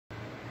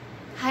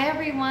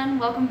everyone,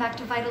 welcome back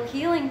to Vital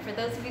Healing. For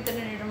those of you that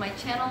are new to my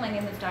channel, my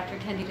name is Dr.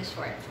 Candida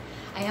Schwartz.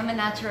 I am a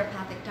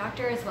naturopathic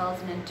doctor as well as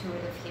an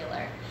intuitive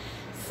healer.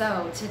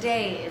 So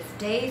today is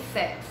day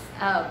 6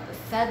 of the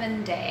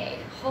 7-day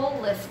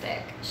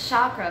holistic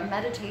chakra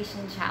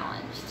meditation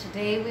challenge.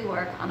 Today we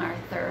work on our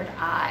third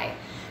eye.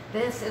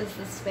 This is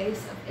the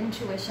space of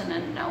intuition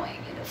and knowing.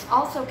 It is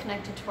also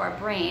connected to our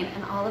brain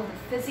and all of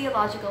the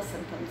physiological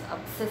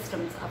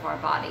systems of our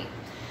body.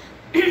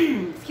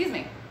 Excuse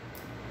me.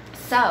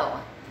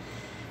 So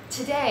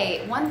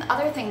today, one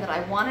other thing that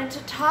I wanted to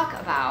talk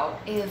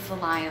about is the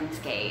Lion's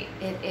Gate.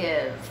 It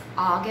is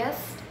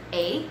August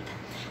 8th,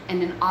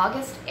 and in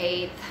August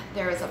 8th,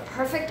 there is a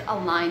perfect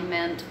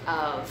alignment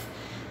of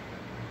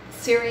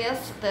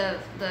Sirius, the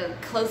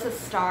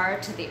closest star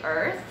to the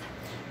Earth,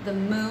 the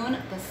Moon,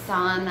 the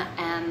Sun,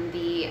 and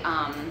the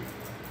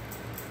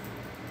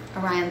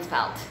Orion's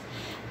Belt.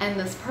 And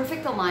this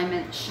perfect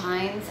alignment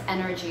shines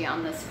energy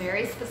on this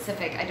very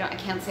specific, I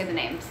can't say the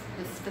names,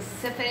 this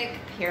specific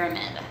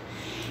pyramid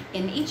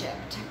in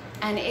Egypt.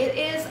 And it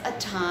is a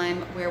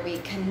time where we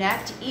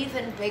connect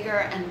even bigger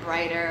and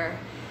brighter,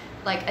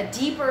 like a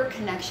deeper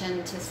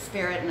connection to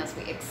spirit. And as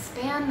we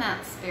expand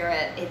that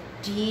spirit, it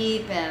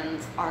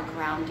deepens our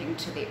grounding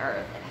to the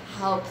earth. It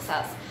helps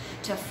us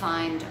to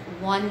find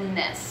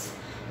oneness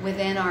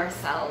within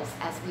ourselves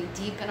as we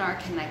deepen our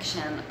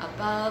connection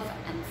above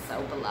and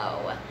so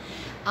below.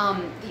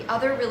 The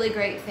other really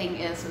great thing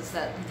is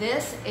that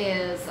this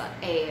is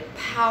a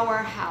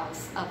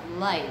powerhouse of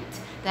light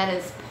that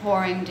is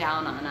pouring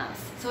down on us.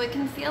 So it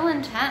can feel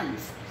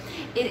intense.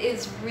 It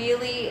is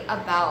really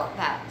about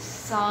that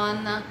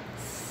sun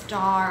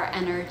star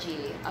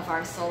energy of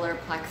our solar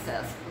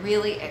plexus,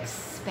 really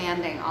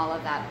expanding all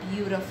of that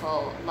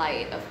beautiful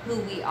light of who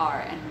we are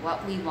and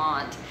what we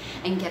want,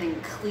 and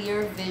getting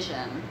clear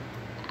vision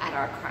at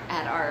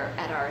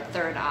our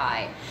third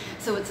eye.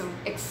 So it's an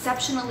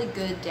exceptionally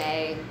good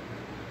day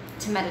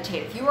to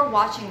meditate. If you are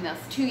watching this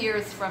 2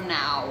 years from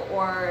now,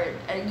 or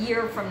a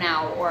year from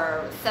now,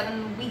 or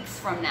 7 weeks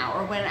from now,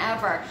 or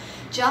whenever,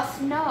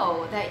 just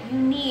know that you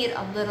need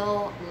a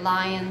little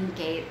Lion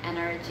Gate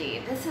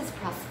energy. This is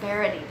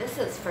prosperity, this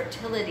is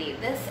fertility,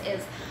 this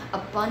is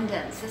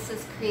abundance, this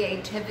is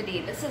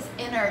creativity, this is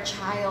inner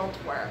child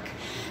work.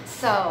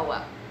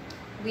 So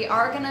we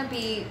are going to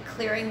be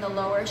clearing the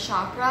lower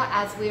chakra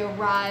as we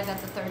arrive at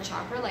the third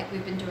chakra, like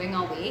we've been doing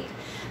all week.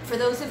 For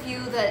those of you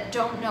that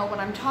don't know what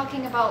I'm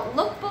talking about,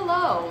 look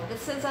below.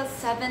 This is a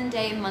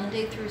 7-day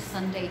Monday through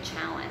Sunday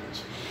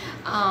challenge.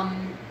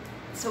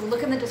 So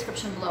look in the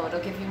description below, it'll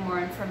give you more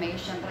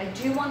information. But I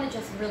do want to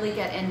just really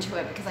get into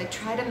it because I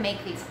try to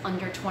make these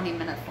under 20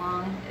 minutes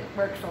long. It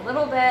works a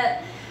little bit.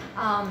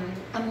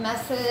 A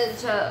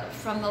message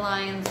from the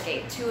Lion's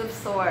Gate, 2 of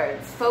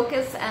Swords,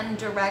 focus and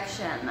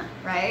direction,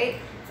 right?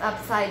 It's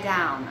upside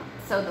down.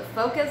 So the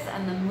focus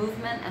and the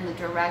movement and the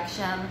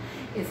direction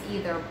is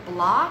either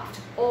blocked,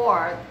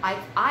 or I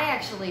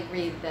actually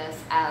read this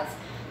as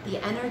the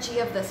energy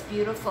of this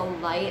beautiful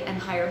light and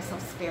higher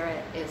self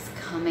spirit is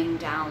coming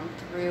down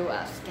through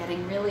us,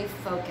 getting really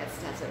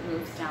focused as it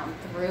moves down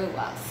through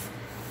us.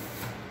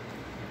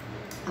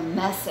 A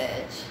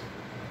message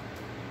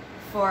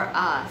for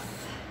us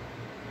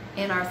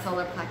in our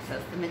solar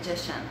plexus, the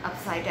Magician,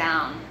 upside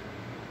down.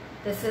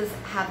 This is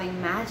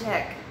having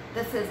magic.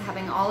 This is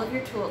having all of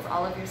your tools,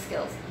 all of your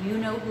skills. You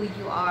know who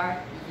you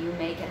are, you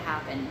make it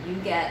happen. You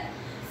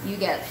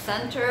get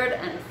centered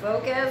and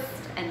focused,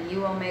 and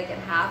you will make it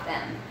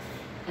happen.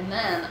 And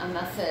then a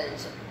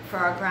message for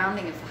our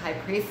grounding is the High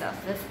Priestess.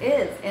 This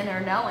is inner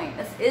knowing.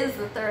 This is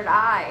the third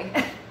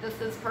eye. This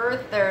is her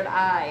third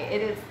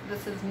eye.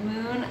 This is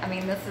Moon. I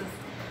mean, this is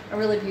a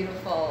really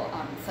beautiful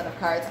set of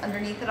cards.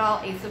 Underneath it all,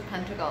 Ace of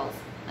Pentacles,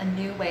 a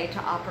new way to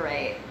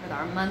operate with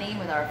our money,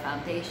 with our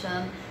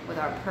foundation, with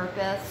our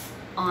purpose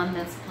on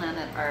this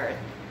planet Earth.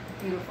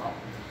 Beautiful.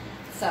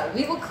 So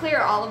we will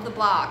clear all of the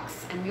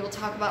blocks, and we will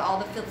talk about all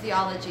the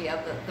physiology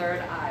of the third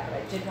eye,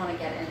 but I did want to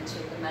get into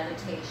the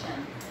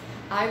meditation.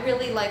 I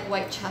really like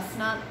white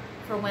chestnut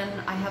for when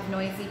I have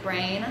noisy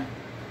brain.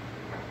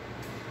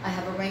 I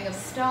have a ring of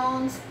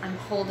stones. I'm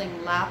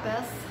holding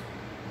lapis.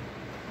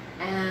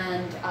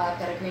 And I've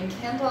got a green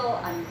candle,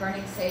 I'm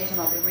burning sage, and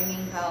I'll be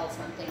ringing bells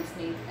when things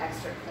need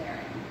extra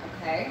clearing,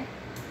 okay?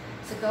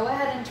 So go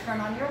ahead and turn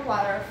on your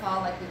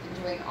waterfall like we've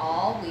been doing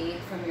all week,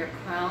 from your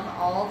crown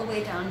all the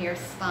way down your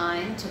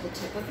spine to the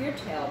tip of your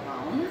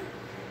tailbone.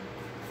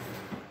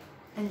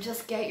 And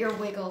just get your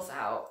wiggles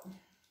out.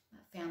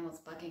 That fan was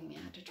bugging me,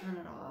 I had to turn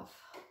it off.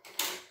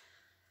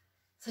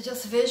 So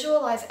just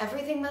visualize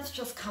everything that's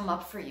just come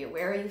up for you.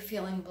 Where are you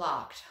feeling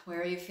blocked?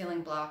 Where are you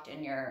feeling blocked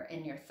in your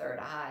third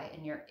eye,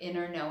 in your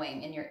inner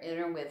knowing, in your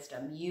inner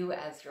wisdom? You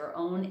as your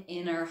own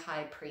inner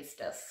high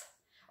priestess,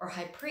 or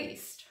high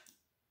priest,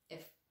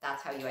 if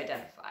that's how you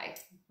identify,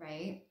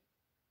 right?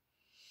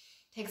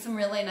 Take some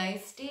really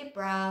nice deep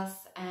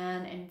breaths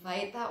and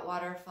invite that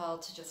waterfall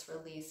to just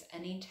release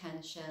any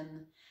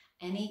tension,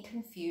 any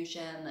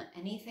confusion,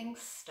 anything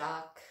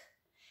stuck,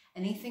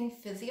 anything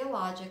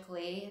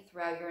physiologically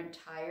throughout your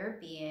entire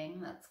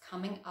being that's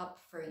coming up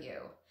for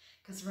you.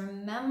 Because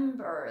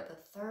remember, the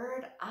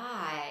third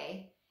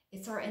eye,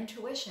 it's our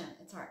intuition,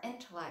 it's our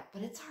intellect,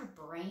 but it's our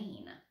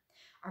brain.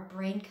 Our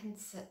brain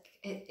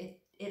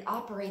it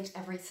operates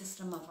every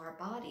system of our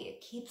body.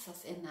 It keeps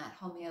us in that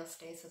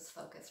homeostasis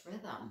focus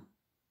rhythm.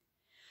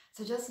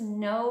 So just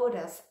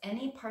notice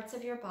any parts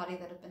of your body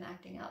that have been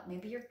acting up.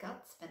 Maybe your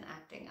gut's been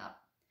acting up.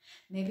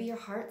 Maybe your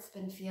heart's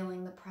been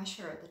feeling the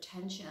pressure, the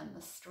tension,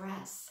 the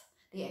stress,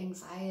 the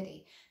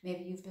anxiety.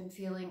 Maybe you've been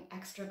feeling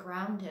extra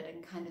grounded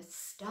and kind of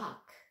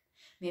stuck.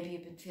 Maybe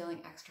you've been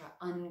feeling extra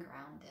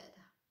ungrounded.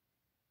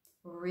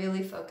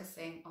 Really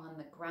focusing on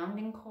the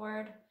grounding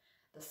cord,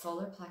 the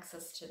solar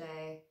plexus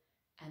today,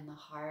 and the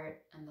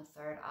heart and the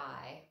third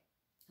eye,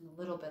 and a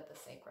little bit the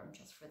sacrum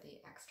just for the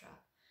extra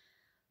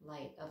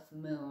light of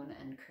moon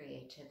and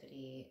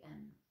creativity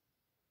and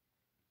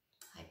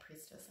high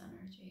priestess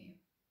energy.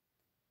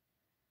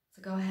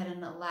 So go ahead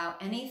and allow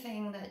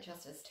anything that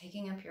just is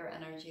taking up your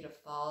energy to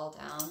fall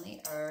down the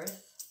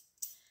earth.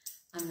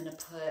 I'm going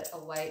to put a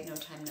white no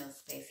time, no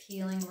space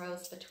healing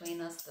rose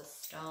between us, the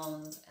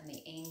stones and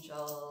the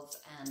angels,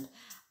 and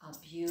a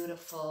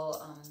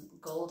beautiful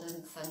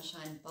golden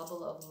sunshine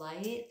bubble of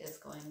light is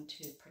going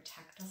to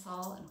protect us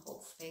all and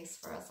hold space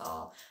for us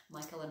all.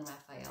 Michael and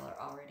Raphael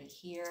are already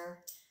here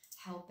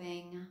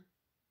helping.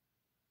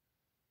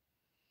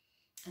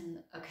 And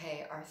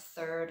okay, our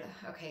third,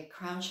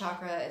 crown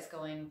chakra is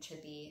going to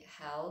be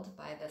held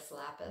by this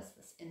lapis,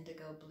 this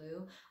indigo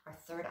blue. Our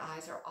third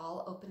eyes are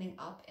all opening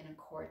up in a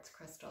quartz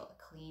crystal,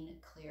 a clean,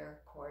 clear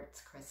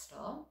quartz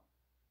crystal.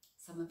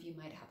 Some of you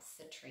might have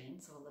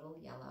citrine, so a little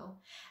yellow.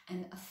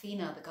 And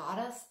Athena, the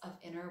goddess of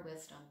inner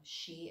wisdom,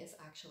 she is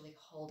actually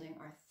holding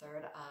our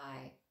third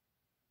eye.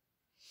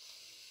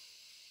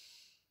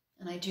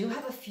 And I do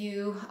have a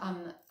few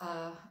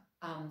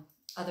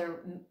other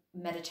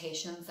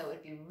meditations that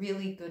would be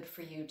really good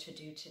for you to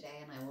do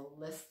today, and I will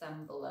list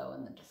them below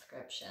in the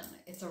description.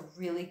 It's a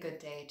really good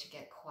day to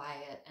get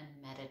quiet and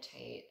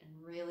meditate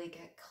and really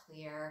get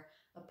clear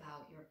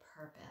about your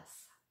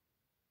purpose,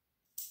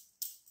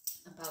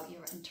 about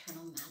your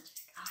internal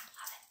magic. Oh,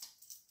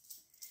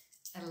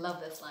 I love it. I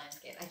love this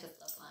Lionsgate. I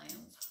just love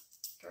lions.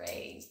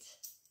 Great.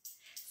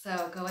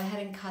 So go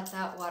ahead and cut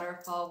that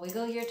waterfall,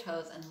 wiggle your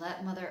toes, and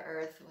let Mother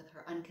Earth, with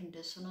her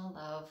unconditional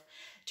love,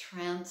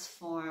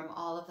 transform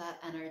all of that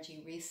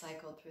energy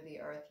recycled through the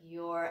earth,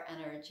 your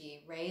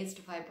energy, raised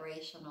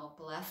vibrational,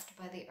 blessed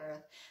by the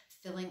earth,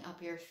 filling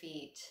up your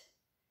feet.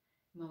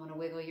 You might want to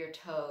wiggle your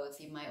toes.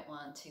 You might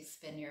want to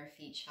spin your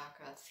feet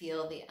chakra.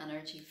 Feel the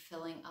energy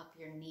filling up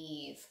your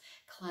knees,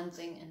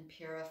 cleansing and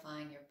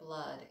purifying your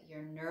blood,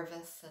 your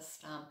nervous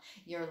system,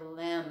 your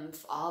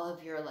limbs, all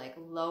of your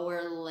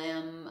lower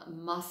limb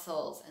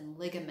muscles and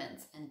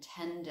ligaments and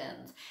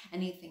tendons,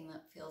 anything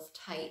that feels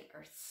tight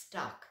or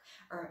stuck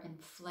or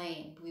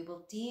inflamed. We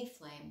will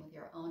deflame with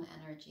your own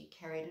energy,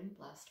 carried and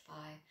blessed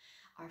by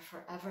our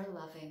forever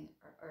loving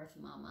Earth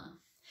Mama.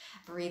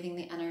 Breathing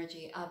the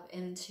energy up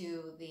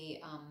into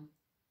the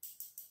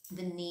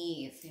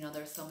knees. You know,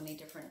 there's so many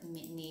different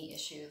knee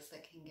issues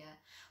that can get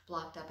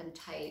blocked up and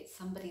tight.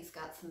 Somebody's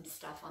got some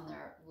stuff on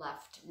their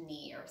left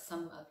knee, or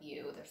some of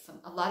you. There's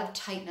a lot of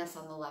tightness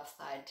on the left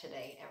side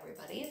today,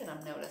 everybody, that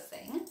I'm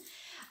noticing.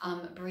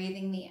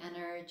 Breathing the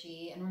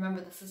energy. And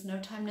remember, this is no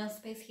time, no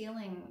space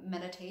healing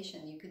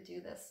meditation. You could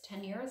do this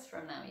 10 years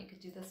from now. You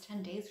could do this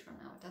 10 days from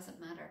now. It doesn't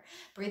matter.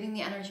 Breathing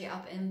the energy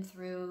up in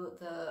through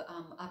the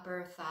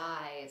upper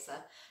thighs,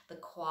 the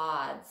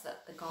quads,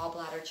 the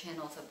gallbladder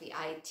channels of the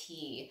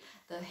IT,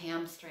 the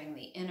hamstring,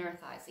 the inner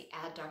thighs, the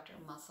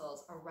adductor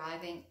muscles,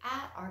 arriving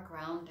at our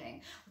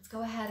grounding. Let's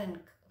go ahead and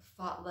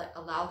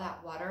allow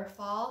that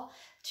waterfall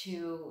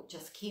to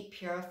just keep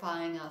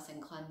purifying us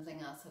and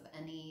cleansing us of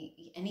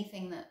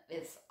anything that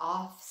is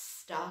off,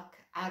 stuck,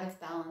 out of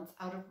balance,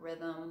 out of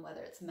rhythm, whether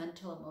it's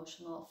mental,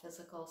 emotional,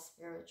 physical,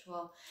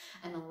 spiritual,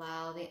 and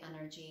allow the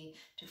energy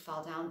to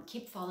fall down.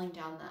 Keep falling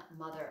down that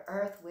Mother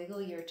Earth.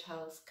 Wiggle your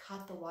toes,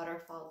 cut the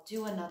waterfall,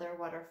 do another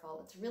waterfall.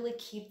 Let's really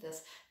keep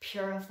this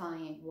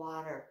purifying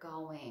water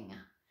going.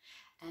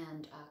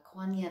 And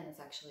Kuan Yin is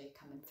actually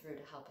coming through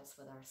to help us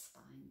with our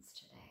spines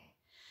today.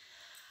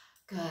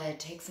 Good.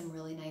 Take some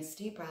really nice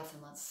deep breaths,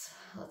 and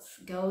let's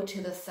go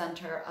to the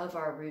center of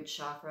our root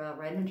chakra,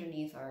 right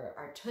underneath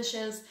our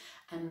tushes,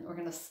 and we're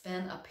going to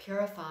spin a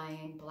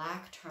purifying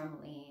black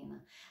tourmaline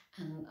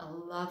and a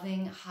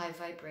loving high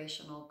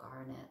vibrational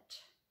garnet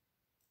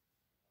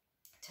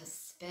to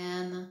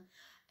spin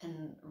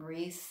and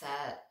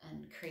reset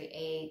and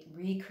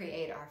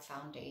recreate our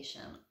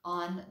foundation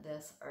on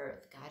this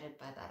earth, guided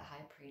by that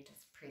high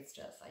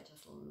priestess. I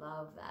just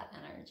love that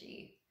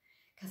energy.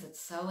 Because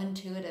it's so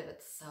intuitive,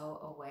 it's so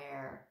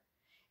aware,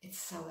 it's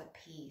so at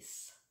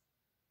peace.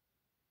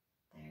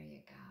 There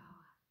you go.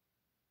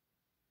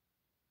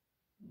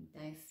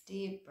 Nice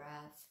deep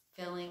breaths,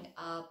 filling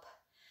up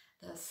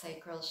the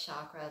sacral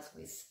chakra as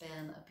we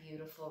spin a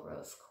beautiful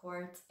rose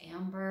quartz,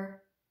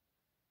 amber,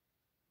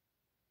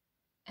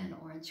 and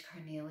orange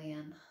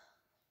carnelian.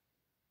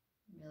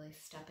 Really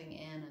stepping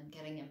in and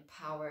getting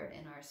empowered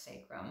in our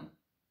sacrum.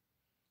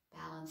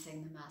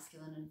 Balancing the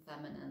masculine and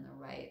feminine, the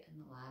right and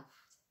the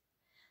left.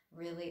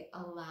 Really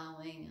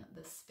allowing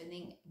the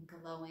spinning,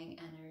 glowing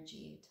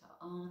energy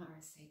to own our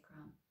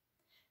sacrum,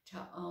 to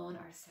own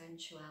our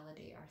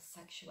sensuality, our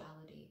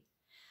sexuality,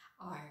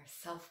 our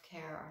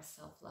self-care, our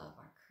self-love,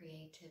 our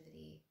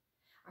creativity,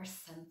 our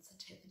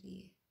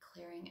sensitivity,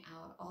 clearing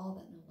out all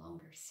that no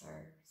longer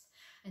serves,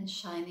 and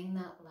shining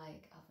that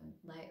light of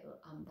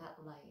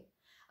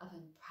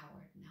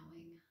empowered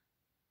knowing.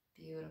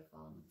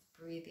 Beautiful. Let's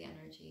breathe the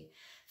energy,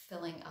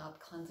 filling up,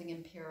 cleansing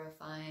and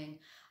purifying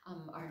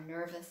our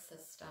nervous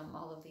system,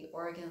 all of the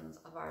organs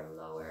of our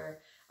lower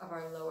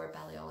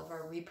belly, all of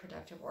our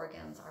reproductive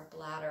organs, our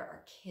bladder,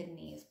 our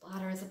kidneys.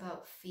 Bladder is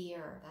about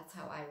fear. That's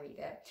how I read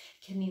it.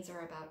 Kidneys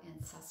are about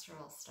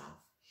ancestral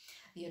stuff.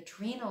 The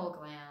adrenal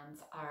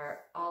glands are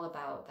all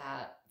about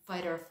that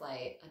fight or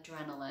flight,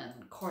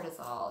 adrenaline,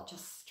 cortisol,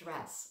 just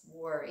stress,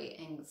 worry,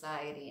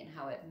 anxiety, and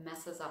how it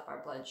messes up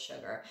our blood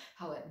sugar,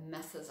 how it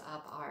messes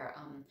up our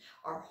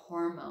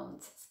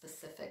hormones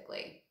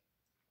specifically.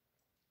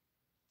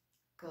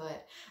 Good.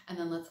 And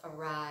then let's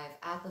arrive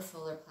at the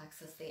solar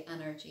plexus, the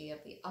energy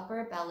of the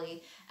upper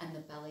belly and the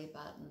belly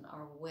button,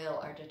 our will,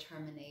 our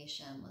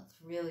determination. Let's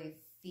really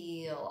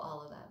feel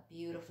all of that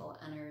beautiful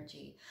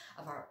energy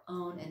of our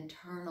own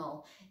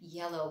internal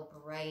yellow,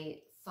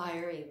 bright,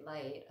 fiery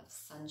light of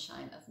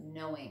sunshine, of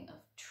knowing, of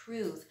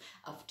truth,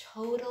 of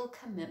total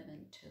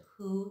commitment to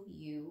who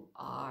you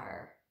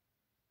are.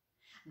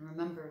 And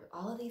remember,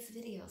 all of these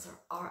videos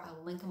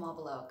I'll link them all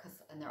below,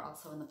 and they're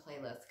also in the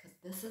playlist, because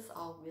this is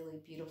all really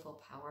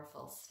beautiful,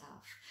 powerful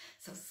stuff.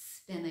 So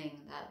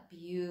spinning that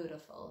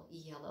beautiful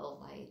yellow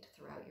light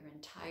throughout your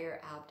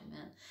entire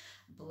abdomen,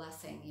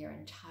 blessing your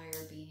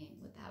entire being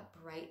with that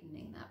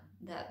brightening,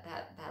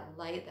 that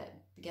light that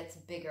gets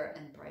bigger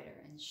and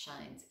brighter and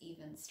shines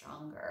even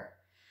stronger.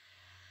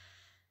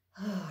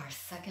 Oh, our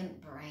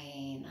second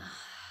brain.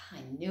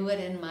 I knew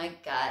it in my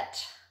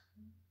gut.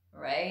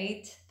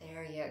 Right?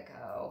 There you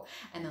go.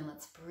 And then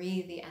let's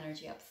breathe the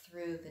energy up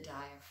through the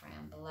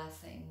diaphragm,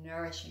 blessing,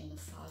 nourishing,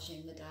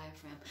 massaging the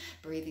diaphragm,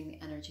 breathing the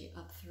energy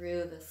up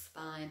through the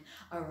spine,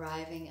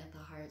 arriving at the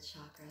heart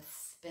chakra,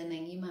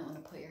 spinning. You might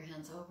want to put your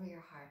hands over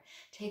your heart,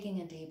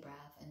 taking a deep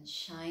breath and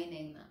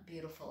shining that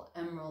beautiful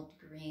emerald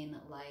green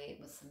light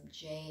with some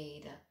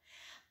jade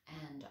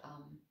and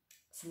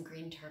some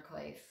green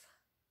turquoise.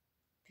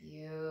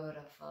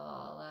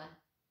 Beautiful.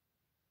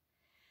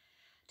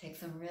 Take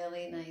some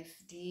really nice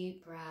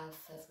deep breaths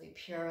as we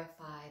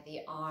purify the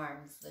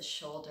arms, the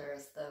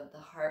shoulders, the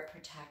heart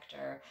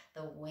protector,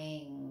 the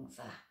wings,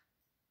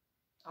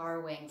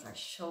 our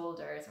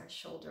shoulders, our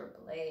shoulder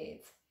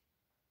blades,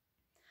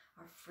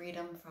 our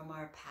freedom from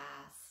our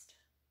past.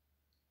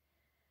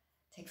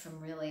 Take some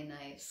really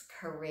nice,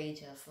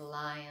 courageous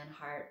lion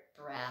heart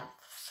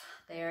breaths.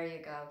 There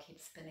you go.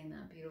 Keep spinning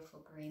that beautiful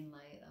green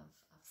light of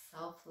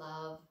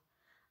self-love,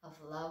 of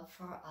love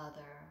for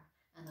other,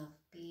 and of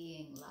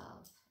being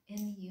love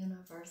in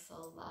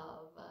universal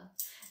love.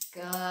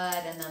 Good.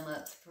 And then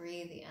let's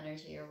breathe the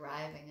energy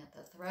arriving at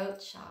the throat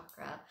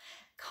chakra,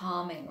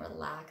 calming,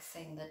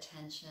 relaxing the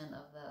tension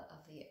of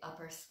the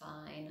upper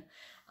spine,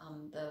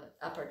 the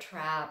upper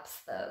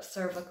traps, the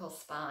cervical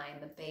spine,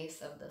 the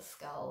base of the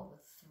skull,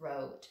 the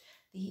throat,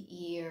 the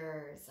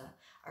ears,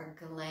 our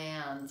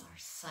glands, our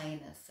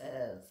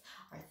sinuses,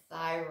 our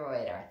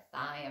thyroid, our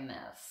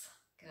thymus.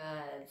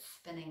 Good.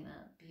 Spinning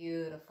that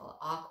beautiful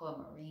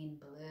aquamarine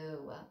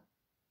blue,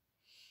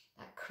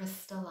 that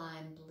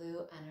crystalline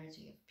blue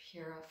energy of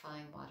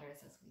purifying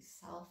waters as we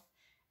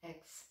self-express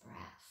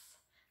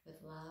with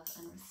love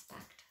and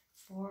respect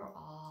for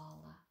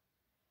all.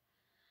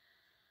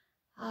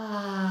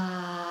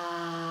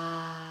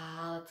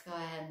 Let's go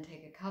ahead and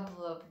take a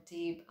couple of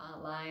deep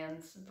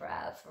lion's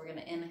breaths. We're going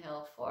to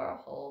inhale 4,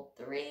 hold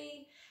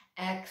 3,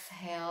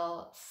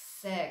 exhale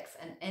 6,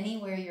 and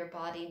anywhere your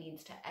body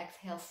needs to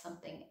exhale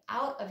something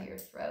out of your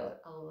throat,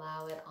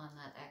 allow it on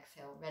that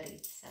exhale. Ready,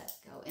 set,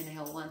 go.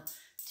 Inhale 1,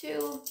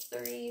 2,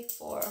 3,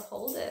 4,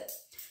 hold it.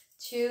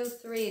 2,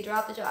 3,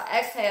 drop the jaw.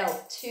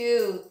 Exhale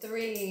 2,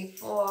 3,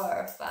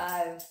 4,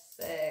 5,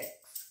 6.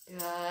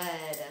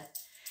 Good.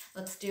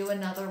 Let's do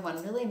another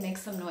one. Really make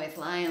some noise.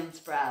 Lion's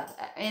breath.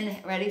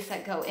 Ready,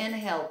 set, go.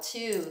 Inhale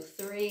 2,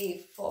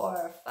 3,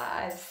 4,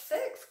 5,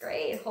 6.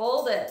 Great.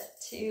 Hold it.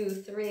 2,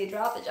 3.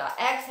 Drop the jaw.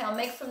 Exhale.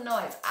 Make some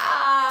noise.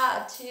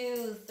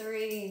 2,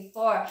 3,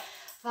 4,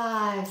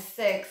 5,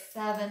 6,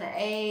 7,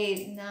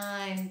 8,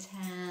 9,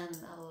 10,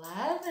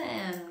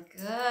 11.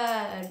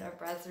 Good. Our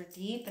breaths are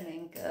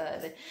deepening.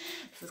 Good.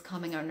 This is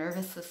calming our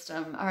nervous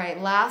system. All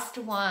right, last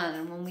one.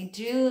 And when we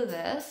do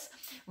this,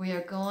 we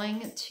are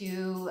going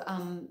to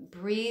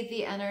breathe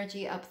the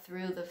energy up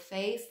through the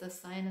face, the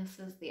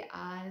sinuses, the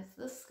eyes,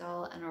 the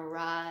skull, and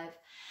arrive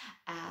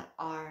at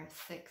our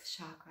 6th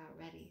chakra.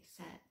 Ready,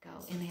 set,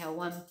 go. Inhale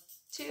 1,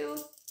 2,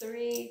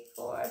 3,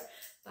 4,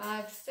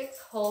 5, 6.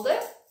 Hold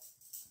it.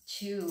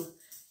 2,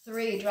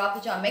 3. Drop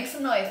the jaw. Make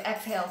some noise.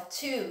 Exhale.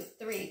 2,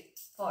 3,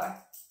 4,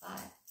 5,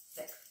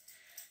 6,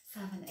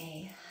 7,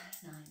 8,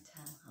 9, 10,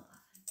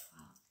 11.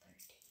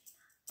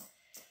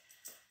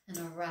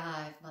 And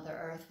arrive, Mother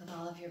Earth, with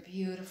all of your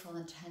beautiful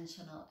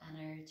intentional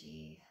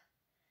energy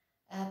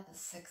at the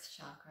 6th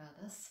chakra,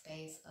 the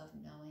space of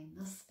knowing,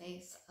 the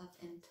space of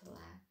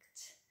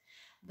intellect,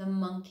 the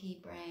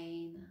monkey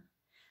brain,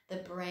 the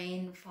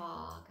brain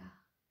fog,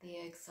 the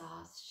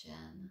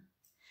exhaustion.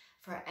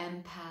 For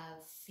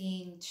empaths,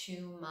 seeing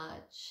too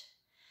much,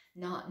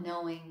 not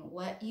knowing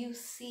what you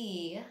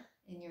see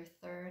in your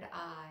third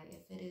eye,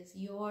 if it is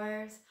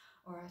yours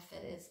or if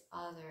it is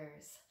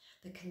others.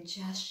 The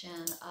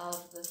congestion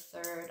of the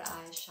third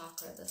eye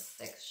chakra, the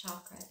 6th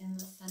chakra in the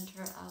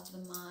center of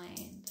the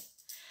mind.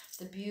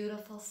 The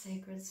beautiful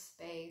sacred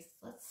space.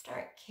 Let's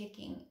start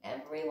kicking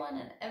everyone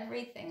and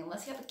everything.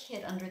 Unless you have a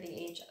kid under the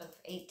age of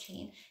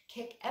 18,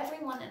 kick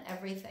everyone and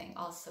everything.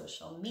 All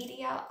social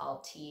media,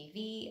 all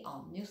TV,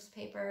 all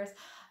newspapers,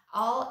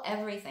 all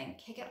everything.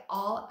 Kick it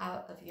all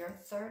out of your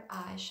third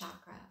eye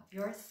chakra, of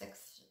your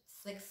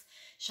sixth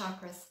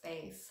chakra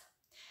space,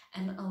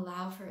 and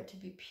allow for it to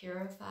be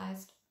purified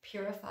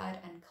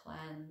and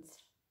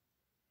cleansed.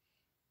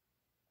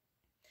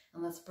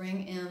 And let's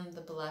bring in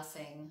the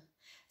blessing.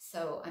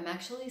 So I'm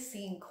actually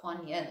seeing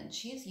Kuan Yin, and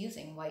she's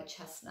using white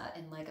chestnut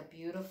in like a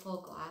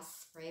beautiful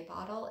glass spray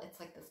bottle. It's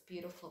like this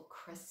beautiful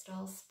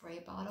crystal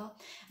spray bottle,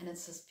 and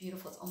it's just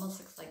beautiful. It almost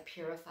looks like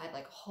purified,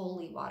 like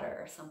holy water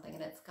or something,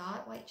 and it's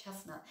got white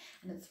chestnut,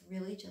 and it's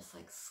really just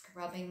like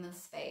scrubbing the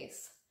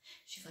space.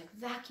 She's like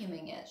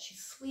vacuuming it,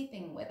 she's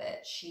sweeping with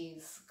it,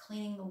 she's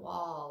cleaning the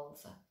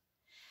walls.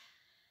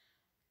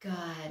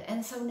 Good.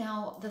 And so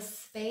now the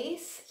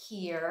space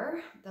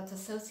here that's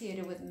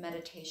associated with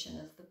meditation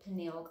is the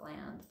pineal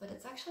gland, but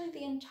it's actually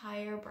the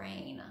entire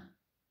brain.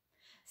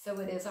 So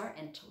it is our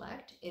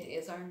intellect, it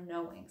is our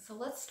knowing. So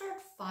let's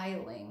start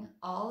filing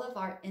all of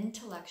our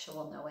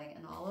intellectual knowing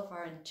and all of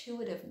our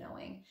intuitive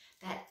knowing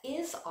that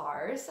is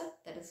ours,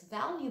 that is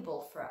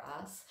valuable for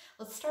us.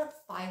 Let's start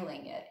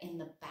filing it in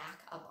the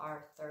back of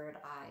our third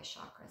eye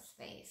chakra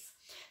space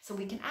so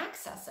we can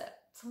access it.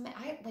 So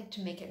I like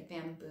to make it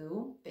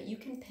bamboo, but you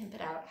can pimp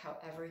it out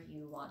however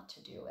you want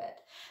to do it.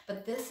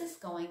 But this is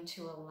going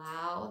to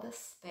allow the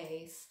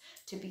space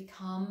to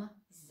become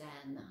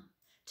Zen,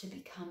 to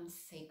become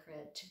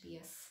sacred, to be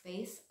a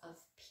space of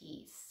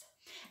peace,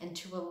 and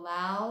to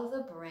allow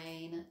the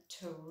brain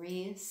to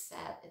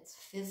reset its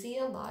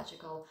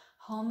physiological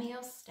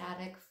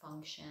homeostatic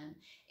function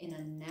in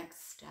a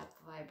next step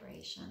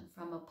vibration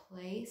from a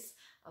place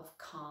of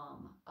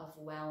calm, of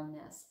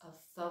wellness, of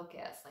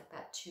focus, like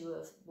that 2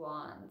 of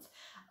Wands,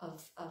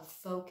 of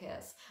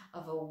focus,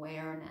 of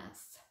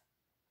awareness,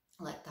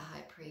 like the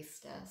High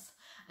Priestess,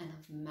 and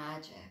of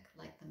magic,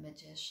 like the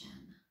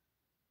Magician.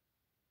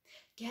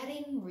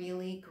 Getting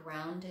really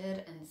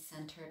grounded and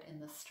centered in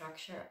the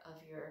structure of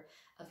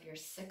your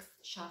 6th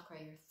chakra,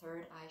 your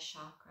third eye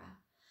chakra,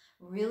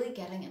 really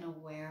getting an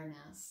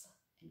awareness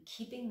and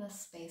keeping the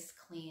space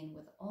clean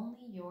with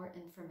only your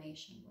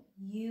information, what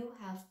you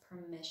have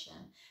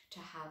permission to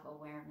have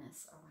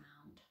awareness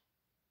around.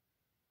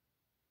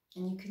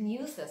 And you can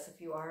use this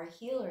if you are a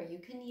healer, you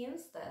can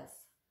use this.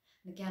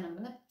 And again, I'm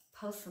going to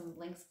post some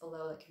links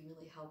below that can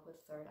really help with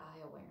third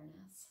eye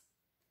awareness.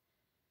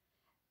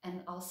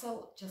 And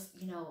also just,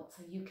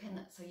 so you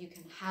can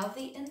have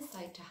the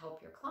insight to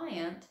help your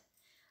client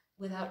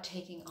without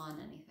taking on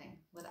anything,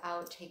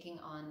 without taking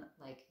on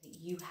like that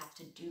you have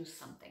to do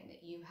something,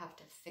 that you have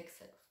to fix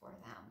it for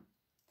them.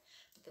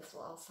 But this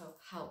will also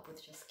help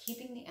with just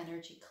keeping the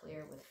energy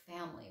clear with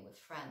family, with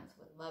friends,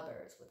 with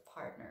lovers, with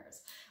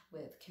partners,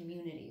 with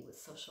community, with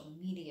social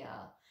media,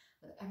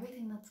 with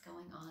everything that's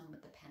going on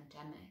with the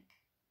pandemic,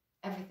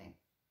 everything,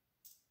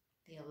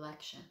 the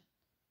election,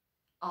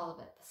 all of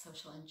it, the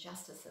social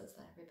injustices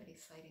that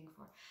everybody's fighting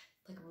for,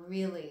 like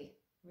really,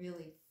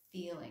 really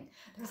feeling.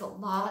 There's a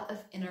lot of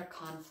inner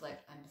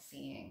conflict I'm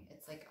seeing.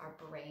 It's like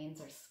our brains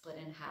are split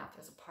in half.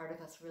 There's a part of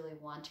us really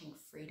wanting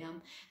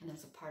freedom, and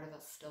there's a part of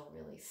us still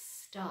really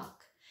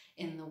stuck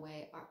in the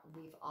way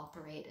we've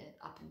operated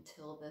up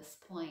until this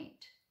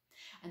point.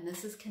 And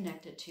this is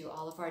connected to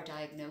all of our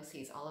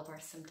diagnoses, all of our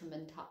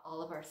symptoms.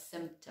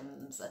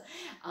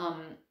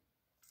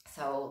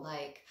 So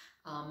like,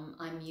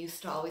 I'm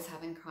used to always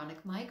having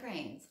chronic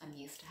migraines. I'm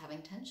used to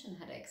having tension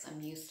headaches.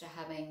 I'm used to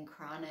having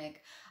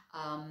chronic,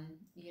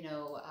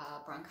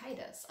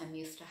 bronchitis. I'm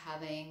used to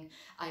having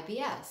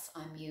IBS.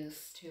 I'm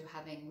used to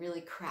having really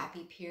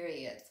crappy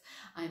periods.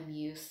 I'm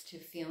used to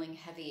feeling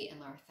heavy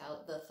and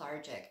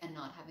lethargic and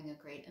not having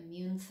a great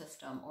immune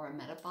system or a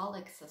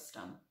metabolic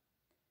system.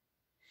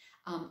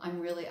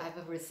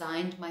 I've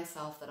resigned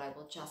myself that I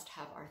will just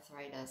have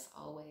arthritis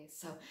always.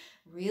 So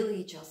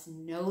really just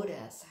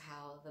notice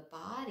how the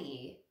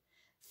body,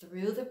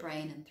 through the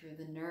brain and through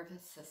the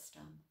nervous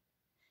system,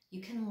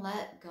 you can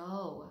let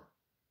go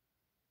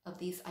of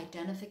these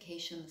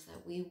identifications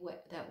that we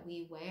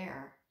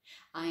wear.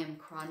 I am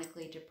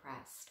chronically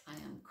depressed. I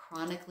am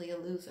chronically a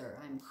loser.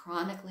 I'm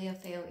chronically a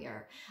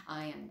failure.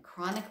 I am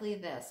chronically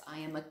this. I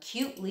am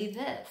acutely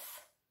this.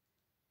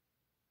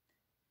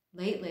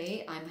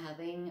 Lately, I'm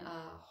having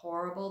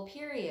horrible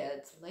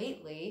periods.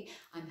 Lately,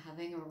 I'm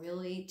having a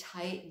really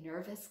tight,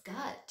 nervous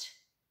gut.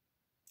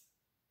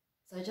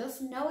 So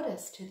just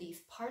notice to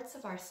these parts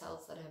of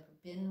ourselves that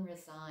have been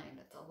resigned.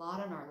 It's a lot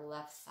on our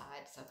left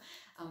side. So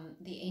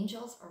the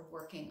angels are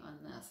working on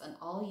this, and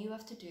all you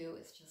have to do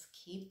is just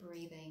keep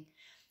breathing,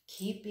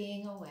 keep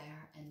being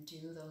aware, and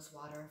do those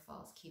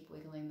waterfalls. Keep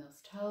wiggling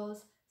those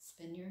toes,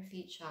 spin your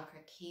feet chakra,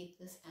 keep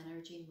this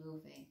energy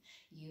moving.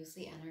 Use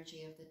the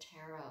energy of the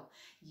tarot,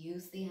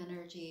 use the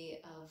energy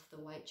of the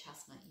white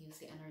chestnut, use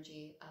the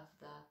energy of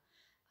the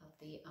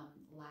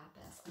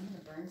lapis. I'm going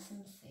to burn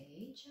some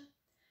sage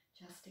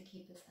just to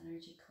keep this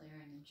energy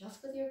clearing. And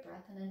just with your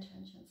breath and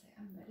intention, say,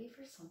 I'm ready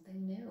for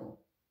something new.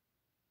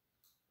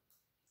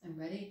 I'm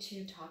ready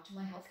to talk to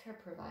my healthcare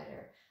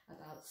provider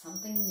about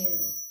something new,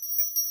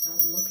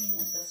 about looking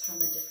at this from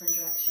a different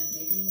direction.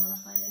 Maybe you want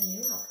to find a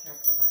new healthcare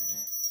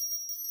provider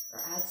or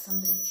add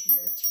somebody to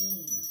your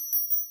team.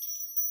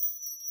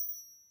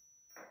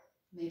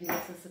 Maybe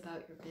this is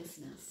about your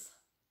business,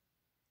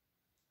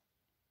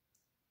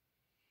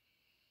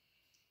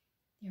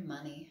 your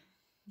money,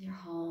 your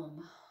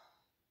home,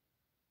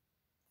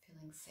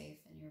 feeling safe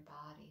in your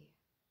body.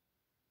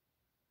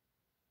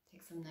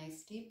 Take some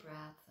nice deep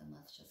breaths and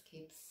let's just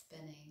keep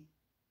spinning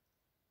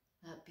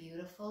that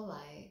beautiful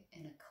light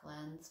in a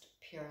cleansed,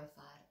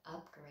 purified,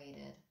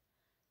 upgraded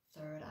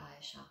third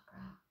eye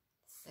chakra,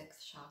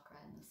 sixth chakra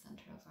in the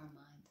center of our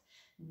mind.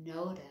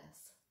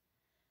 Notice,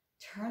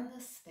 turn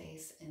this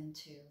space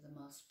into the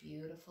most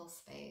beautiful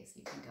space.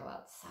 You can go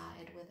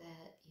outside with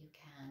it.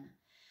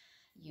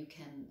 You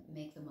can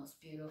make the most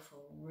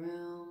beautiful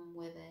room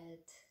with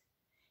it.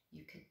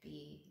 You could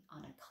be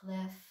on a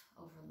cliff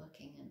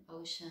overlooking an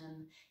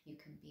ocean. You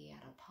can be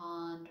at a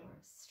pond or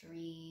a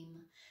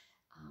stream.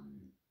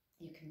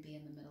 You can be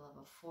in the middle of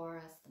a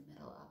forest, the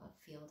middle of a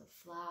field of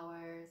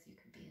flowers. You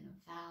could be in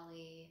a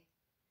valley.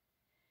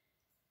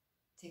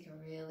 Take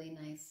a really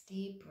nice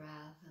deep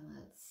breath and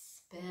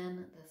let's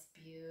spin this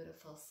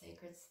beautiful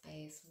sacred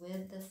space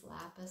with this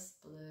lapis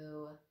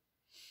blue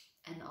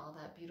and all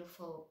that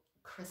beautiful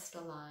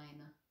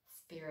crystalline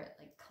spirit,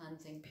 like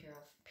cleansing,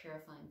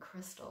 purifying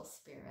crystal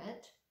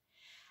spirit,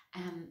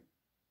 and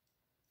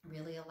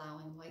really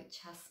allowing white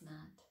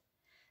chestnut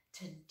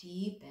to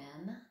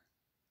deepen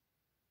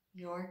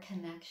your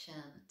connection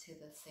to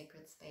the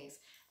sacred space.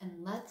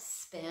 And let's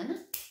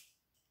spin,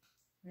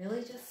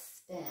 really just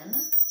spin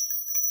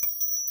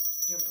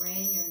your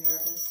brain, your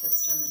nervous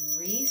system, and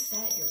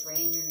reset your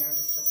brain, your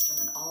nervous system,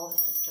 and all the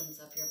systems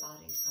of your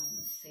body from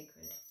the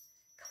sacred,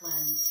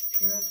 cleansed,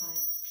 purified,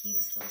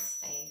 peaceful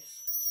space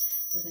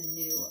with a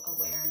new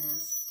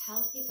awareness,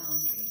 healthy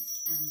boundaries,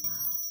 and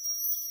love.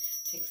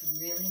 Take some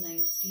really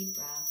nice deep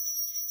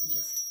breaths and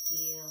just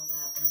feel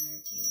that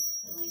energy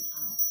filling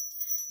up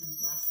and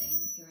blessing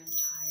your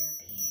entire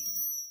being.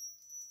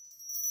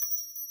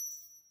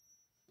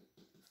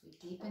 As we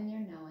deepen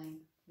your knowing,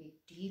 we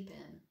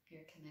deepen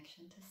your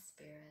connection to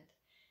spirit,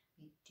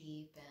 we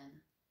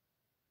deepen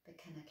the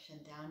connection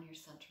down your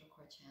central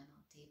core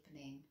channel,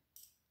 deepening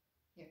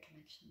your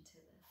connection to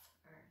this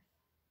earth.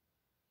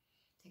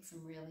 Take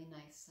some really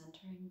nice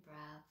centering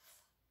breaths.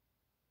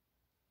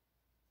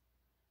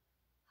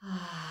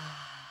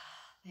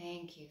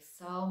 Thank you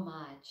so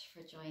much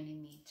for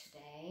joining me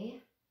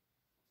today.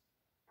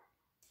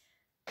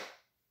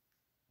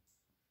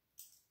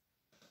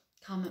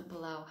 Comment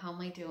below, how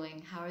am I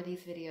doing? How are these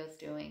videos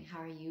doing? How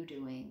are you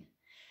doing?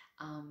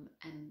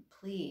 And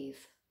please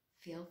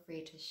feel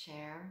free to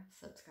share,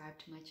 subscribe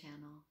to my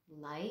channel,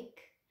 like,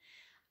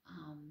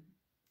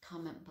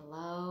 comment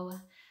below,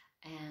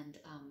 and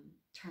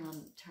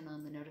turn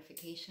on the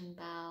notification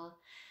bell,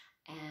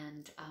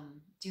 and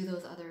do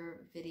those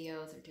other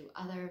videos, or do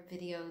other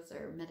videos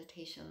or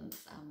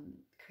meditations.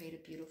 Create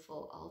a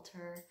beautiful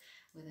altar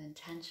with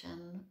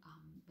intention,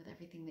 with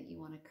everything that you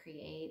want to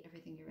create,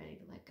 everything you're ready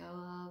to let go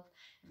of,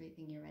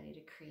 everything you're ready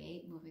to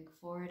create moving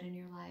forward in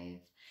your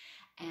life.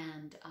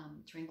 And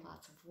drink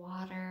lots of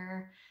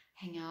water,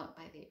 hang out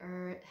by the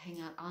earth,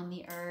 hang out on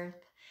the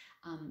earth.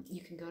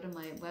 You can go to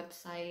my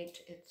website,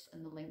 it's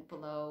in the link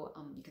below.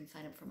 You can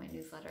sign up for my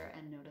newsletter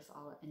and notice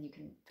all, and you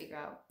can figure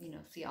out,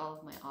 see all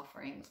of my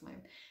offerings, my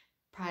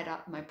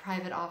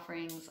private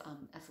offerings,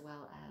 as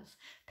well as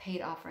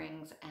paid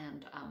offerings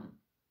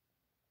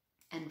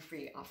and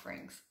free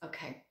offerings.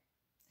 Okay.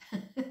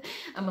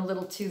 I'm a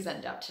little too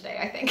zened up today,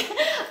 I think.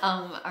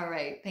 All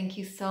right. Thank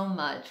you so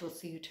much. We'll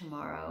see you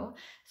tomorrow,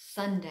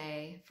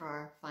 Sunday, for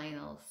our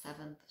final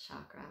 7th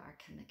chakra, our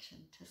connection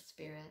to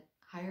spirit,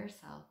 higher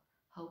self,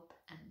 hope,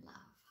 and love.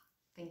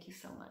 Thank you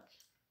so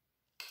much.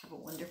 Have a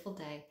wonderful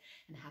day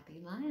and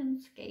happy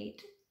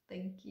Lionsgate.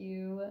 Thank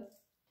you.